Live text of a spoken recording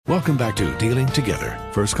Welcome back to Dealing Together.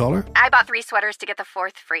 First caller? I bought 3 sweaters to get the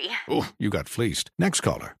 4th free. Oh, you got fleeced. Next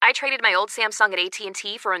caller? I traded my old Samsung at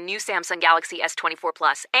AT&T for a new Samsung Galaxy S24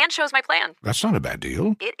 Plus and chose my plan. That's not a bad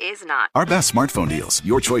deal. It is not. Our best smartphone deals.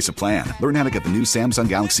 Your choice of plan. Learn how to get the new Samsung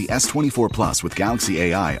Galaxy S24 Plus with Galaxy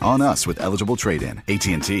AI on us with eligible trade-in.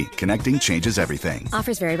 AT&T. Connecting changes everything.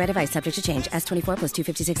 Offers vary by device. Subject to change. S24 plus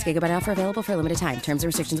 256 gigabyte offer available for a limited time. Terms and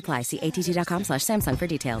restrictions apply. See att.com/Samsung for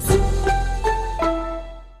details.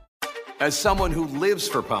 As someone who lives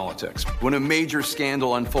for politics, when a major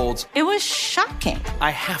scandal unfolds, it was shocking.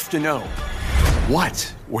 I have to know,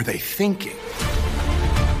 what were they thinking?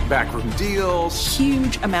 Backroom deals,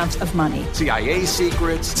 huge amounts of money, CIA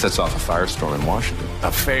secrets, sets off a firestorm in Washington,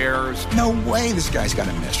 affairs. No way this guy's got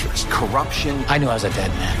a mistress. Corruption. I knew I was a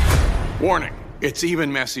dead man. Warning, it's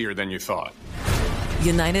even messier than you thought.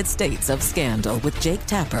 United States of Scandal with Jake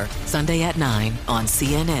Tapper, Sunday at 9 on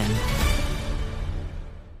CNN.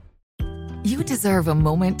 You deserve a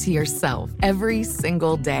moment to yourself every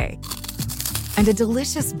single day. And a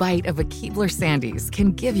delicious bite of a Keebler Sandies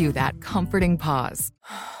can give you that comforting pause.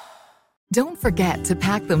 Don't forget to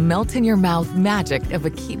pack the melt-in-your-mouth magic of a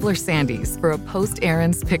Keebler Sandies for a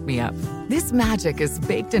post-errands pick-me-up. This magic is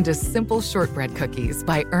baked into simple shortbread cookies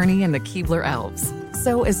by Ernie and the Keebler Elves.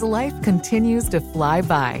 So as life continues to fly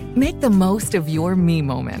by, make the most of your me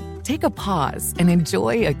moment. Take a pause and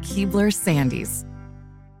enjoy a Keebler Sandies.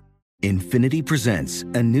 Infiniti presents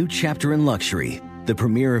a new chapter in luxury, the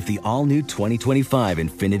premiere of the all-new 2025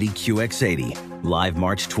 Infiniti QX80, live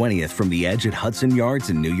March 20th from the Edge at Hudson Yards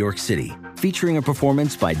in New York City, featuring a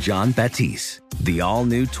performance by John Batiste. The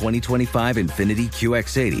all-new 2025 Infiniti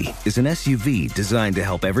QX80 is an SUV designed to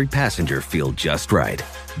help every passenger feel just right.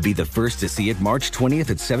 Be the first to see it March 20th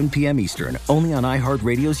at 7 p.m. Eastern, only on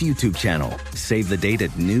iHeartRadio's YouTube channel. Save the date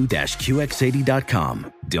at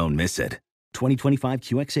new-QX80.com. Don't miss it. 2025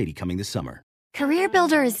 QX80 coming this summer.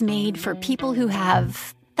 CareerBuilder is made for people who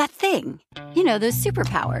have that thing. You know, those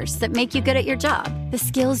superpowers that make you good at your job, the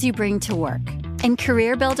skills you bring to work. And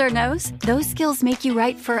CareerBuilder knows those skills make you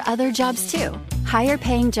right for other jobs too. Higher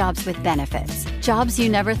paying jobs with benefits, jobs you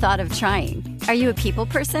never thought of trying. Are you a people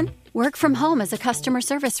person? Work from home as a customer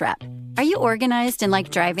service rep. Are you organized and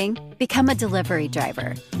like driving? Become a delivery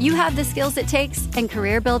driver. You have the skills it takes, and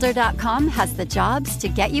CareerBuilder.com has the jobs to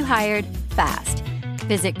get you hired fast.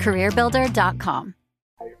 Visit CareerBuilder.com.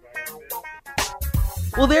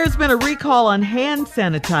 Well, there's been a recall on hand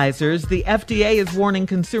sanitizers. The FDA is warning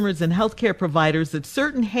consumers and healthcare providers that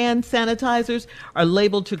certain hand sanitizers are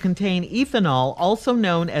labeled to contain ethanol, also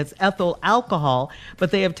known as ethyl alcohol,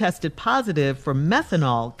 but they have tested positive for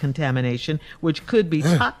methanol contamination, which could be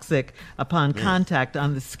toxic upon contact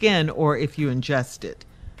on the skin or if you ingest it.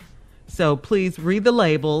 So please read the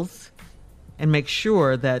labels and make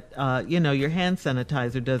sure that, your hand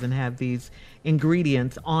sanitizer doesn't have these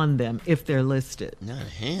ingredients on them if they're listed. Not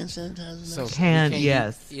hand sanitizer? So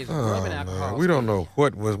yes. Man, we don't know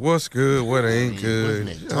what's good, what ain't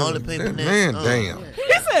good. Toilet paper next? Man, damn.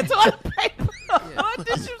 He said toilet paper. What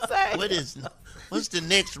did you say? What's the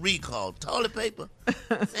next recall? Toilet paper?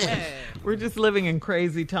 We're just living in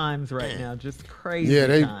crazy times right now. Just crazy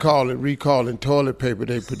times. Call it recalling toilet paper.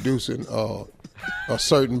 They producing a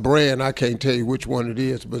certain brand. I can't tell you which one it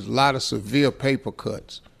is, but a lot of severe paper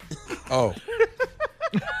cuts. Oh.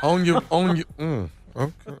 on your okay.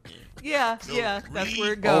 Yeah, that's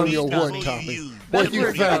where it goes. On your what, Tommy? What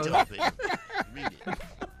you found?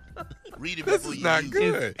 Read it this before is you not use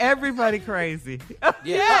good. Is everybody crazy?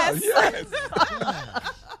 Yes.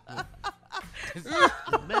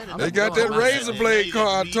 They got that razor blade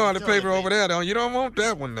toilet paper over there. You don't want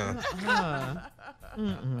that one now.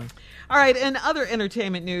 All right, in other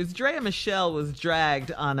entertainment news, Drea Michelle was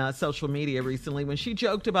dragged on social media recently when she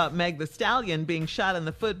joked about Meg Thee Stallion being shot in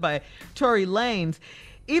the foot by Tory Lanez.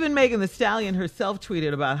 Even Megan Thee Stallion herself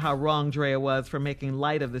tweeted about how wrong Drea was for making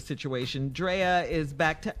light of the situation. Drea is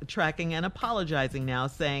backtracking and apologizing now,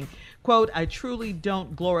 saying, quote, "I truly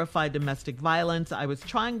don't glorify domestic violence. I was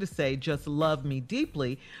trying to say just love me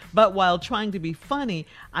deeply, but while trying to be funny,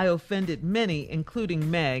 I offended many,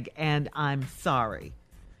 including Meg, and I'm sorry."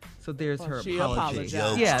 So there's her she apology.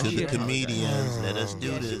 apologized. To the comedians, let us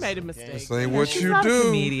do this. She made a mistake. This ain't what she's you not do. A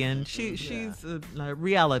comedian. She's a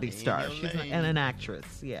reality star. She's an actress.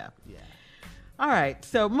 Yeah. All right.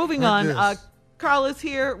 So moving on. Carla's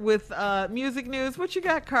here with music news. What you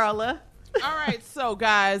got, Carla? All right. So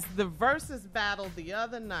guys, the Versus battle the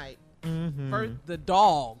other night. The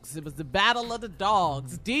dogs. It was the battle of the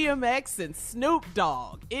dogs. DMX and Snoop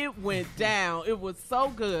Dogg. It went down. It was so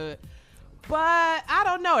good. But I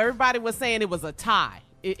don't know. Everybody was saying it was a tie.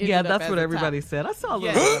 it Yeah, ended up that's as what a everybody tie. said. I saw a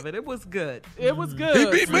little of it. It was good. It was good.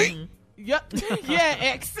 He beat me. Yep. Yeah,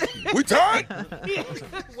 X. We tied.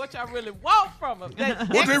 What y'all really want from him?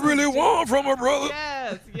 What they really want from her, brother.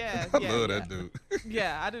 Yes. I love that dude.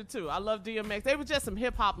 Yeah, I do too. I love DMX. They were just some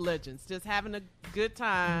hip hop legends, just having a good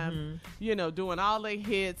time, doing all their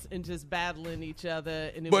hits and just battling each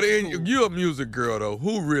other. And But was cool. you're a music girl, though.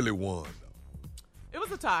 Who really won, though? It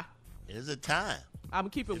was a tie. It's a tie. I'm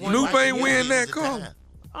gonna keep it one. Snoop ain't win that call.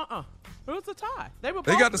 It was a tie. They were.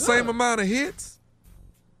 They both got the good. same amount of hits.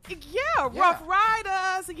 Yeah, Rough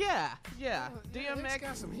Riders. Yeah. DMX X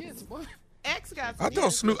got some hits, boy. X got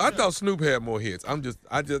some I thought Snoop had more hits.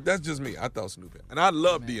 That's just me. I thought Snoop had, and I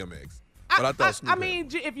love DMX, but I thought Snoop. I mean,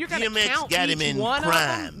 if you're gonna DMX count got each him in one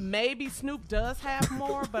prime. of them, maybe Snoop does have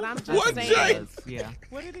more. But I'm just What, saying. Jay? Yeah.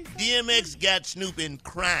 What did he say? DMX got Snoop in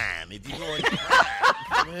crime. If you go in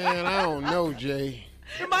crime. Man, I don't know, Jay.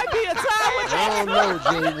 It might be a tie with I don't know,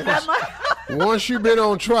 Jay. Once you've been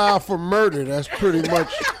on trial for murder, that's pretty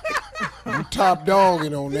much you top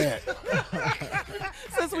dogging on that.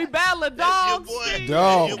 Since we battle a dog.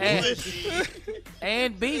 Dog.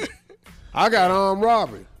 And beat. I got armed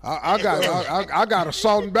robbery. I got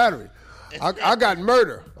assault and battery. I got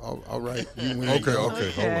murder. Oh, all right. You win. Okay. Hold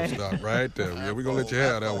on, stop right there. Yeah, we're gonna let you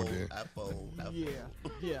have that one then.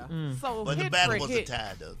 Yeah. So But the hit battle for was hit. a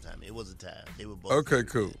tie, though, Tommy. It was a tie. They were both. Okay,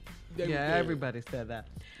 cool. Yeah, everybody said that.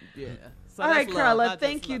 Yeah. So All right, that's love. I Carla, just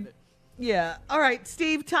thank you. love it. Yeah. All right,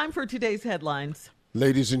 Steve, time for today's headlines.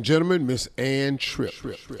 Ladies and gentlemen, Miss Ann Tripp.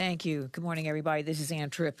 Thank you. Good morning, everybody. This is Ann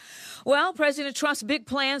Tripp. Well, President Trump's big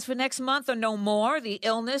plans for next month are no more. The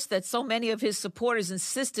illness that so many of his supporters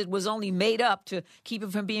insisted was only made up to keep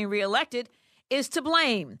him from being reelected is to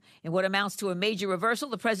blame. In what amounts to a major reversal,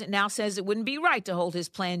 the president now says it wouldn't be right to hold his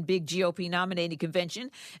planned big GOP nominating convention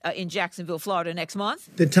in Jacksonville, Florida next month.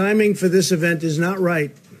 The timing for this event is not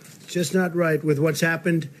right. It's just not right with what's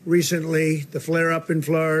happened recently, the flare-up in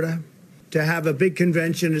Florida. To have a big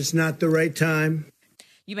convention, it's not the right time.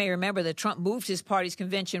 You may remember that Trump moved his party's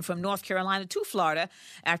convention from North Carolina to Florida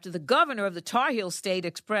after the governor of the Tar Heel state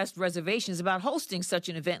expressed reservations about hosting such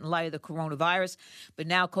an event in light of the coronavirus. But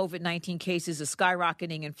now COVID-19 cases are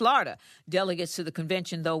skyrocketing in Florida. Delegates to the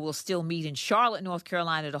convention, though, will still meet in Charlotte, North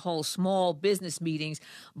Carolina to hold small business meetings.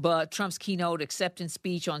 But Trump's keynote acceptance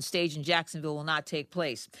speech on stage in Jacksonville will not take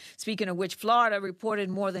place. Speaking of which, Florida reported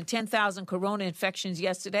more than 10,000 corona infections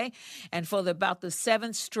yesterday, and for about the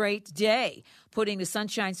seventh straight day, putting the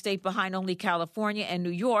Sunshine State behind only California and New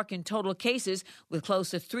York in total cases, with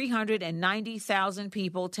close to 390,000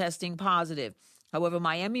 people testing positive. However,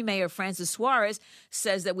 Miami Mayor Francis Suarez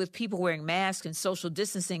says that with people wearing masks and social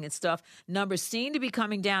distancing and stuff, numbers seem to be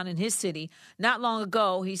coming down in his city. Not long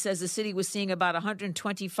ago, he says the city was seeing about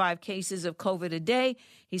 125 cases of COVID a day.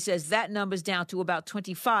 He says that number's down to about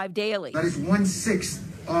 25 daily. That is 1/6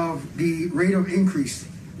 of the rate of increase,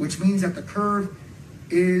 which means that the curve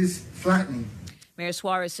is flattening. Mayor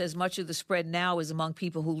Suarez says much of the spread now is among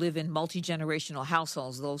people who live in multi-generational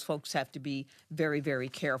households. Those folks have to be very, very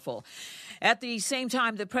careful. At the same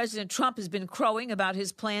time that President Trump has been crowing about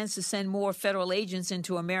his plans to send more federal agents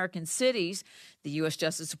into American cities, the U.S.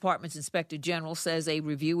 Justice Department's Inspector General says a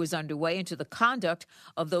review is underway into the conduct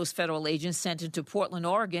of those federal agents sent into Portland,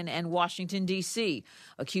 Oregon, and Washington, D.C.,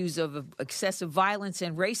 accused of excessive violence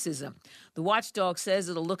and racism. The watchdog says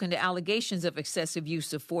it'll look into allegations of excessive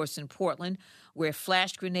use of force in Portland, where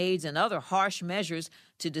flash grenades and other harsh measures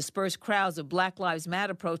to disperse crowds of Black Lives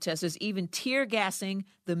Matter protesters, even tear gassing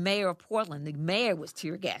the mayor of Portland. The mayor was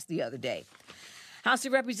tear gassed the other day. House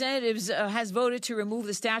of Representatives has voted to remove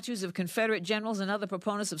the statues of Confederate generals and other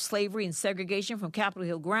proponents of slavery and segregation from Capitol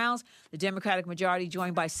Hill grounds. The Democratic majority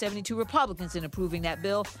joined by 72 Republicans in approving that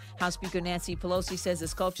bill. House Speaker Nancy Pelosi says the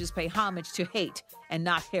sculptures pay homage to hate and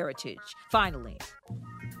not heritage. Finally,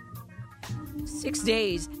 6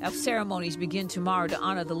 days of ceremonies begin tomorrow to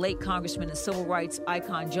honor the late Congressman and civil rights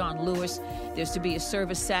icon John Lewis. There's to be a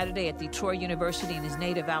service Saturday at Detroit University in his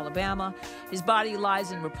native Alabama. His body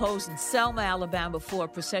lies in repose in Selma, Alabama, before a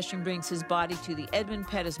procession brings his body to the Edmund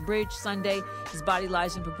Pettus Bridge Sunday. His body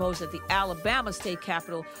lies in repose at the Alabama State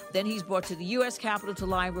Capitol. Then he's brought to the U.S. Capitol to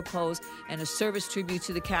lie in repose, and a service tribute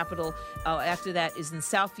to the Capitol after that is in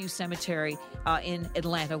Southview Cemetery in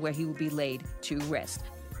Atlanta, where he will be laid to rest.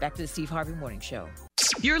 Back to the Steve Harvey Morning Show.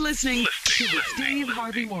 You're listening to the Steve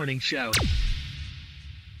Harvey Morning Show.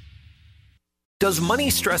 Does money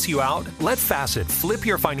stress you out? Let Facet flip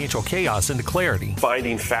your financial chaos into clarity.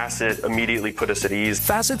 Finding Facet immediately put us at ease.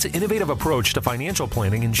 Facet's innovative approach to financial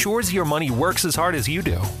planning ensures your money works as hard as you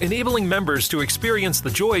do, enabling members to experience the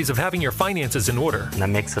joys of having your finances in order. And that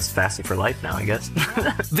makes us Facet for life now, I guess.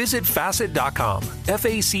 Visit Facet.com,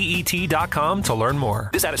 FACET.com to learn more.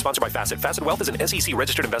 This ad is sponsored by Facet. Facet Wealth is an SEC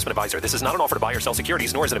registered investment advisor. This is not an offer to buy or sell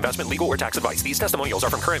securities, nor is it investment, legal, or tax advice. These testimonials are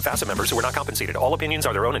from current Facet members who are not compensated. All opinions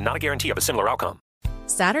are their own and not a guarantee of a similar outcome.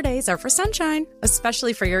 Saturdays are for sunshine,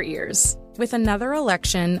 especially for your ears. With another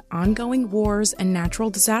election, ongoing wars, and natural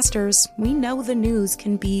disasters, we know the news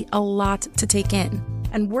can be a lot to take in.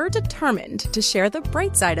 And we're determined to share the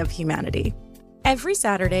bright side of humanity. Every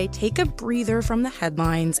Saturday, take a breather from the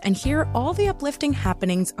headlines and hear all the uplifting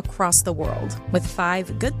happenings across the world with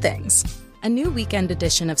 5 Good Things, a new weekend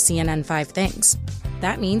edition of CNN 5 Things.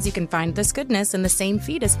 That means you can find this goodness in the same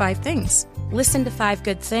feed as 5 Things. Listen to 5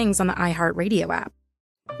 Good Things on the iHeartRadio app.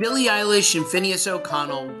 Billie Eilish and Phineas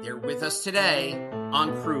O'Connell, they're with us today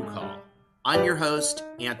on Crew Call. I'm your host,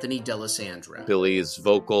 Anthony D'Alessandro. Billie's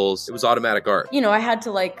vocals, it was automatic art. You know, I had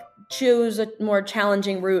to choose a more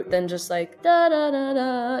challenging route than just da da da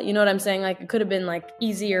da. You know what I'm saying? It could have been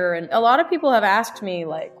easier. And a lot of people have asked me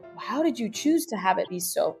how did you choose to have it be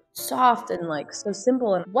so soft and so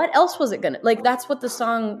simple? And what else was it gonna that's what the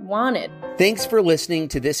song wanted. Thanks for listening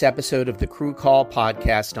to this episode of the Crew Call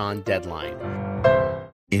podcast on Deadline.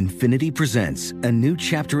 Infiniti presents a new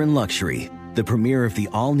chapter in luxury, the premiere of the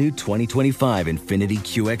all-new 2025 Infiniti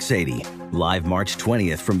QX80, live March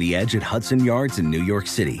 20th from the Edge at Hudson Yards in New York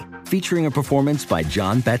City, featuring a performance by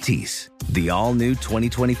John Batiste. The all-new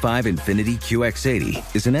 2025 Infiniti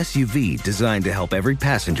QX80 is an SUV designed to help every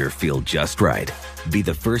passenger feel just right. Be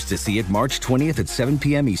the first to see it March 20th at 7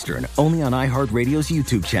 p.m. Eastern, only on iHeartRadio's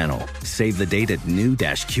YouTube channel. Save the date at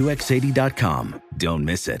new-QX80.com. Don't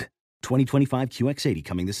miss it. 2025 QX80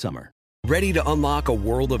 coming this summer. Ready to unlock a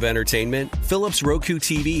world of entertainment? Philips Roku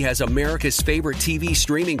TV has America's favorite TV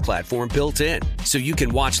streaming platform built in, so you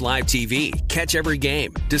can watch live TV, catch every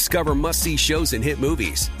game, discover must-see shows and hit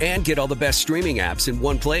movies, and get all the best streaming apps in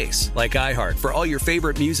one place, like iHeart for all your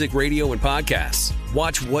favorite music, radio, and podcasts.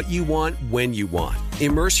 Watch what you want, when you want.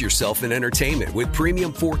 Immerse yourself in entertainment with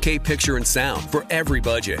premium 4K picture and sound for every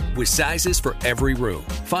budget, with sizes for every room.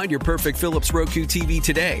 Find your perfect Philips Roku TV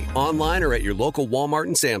today, online or at your local Walmart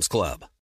and Sam's Club.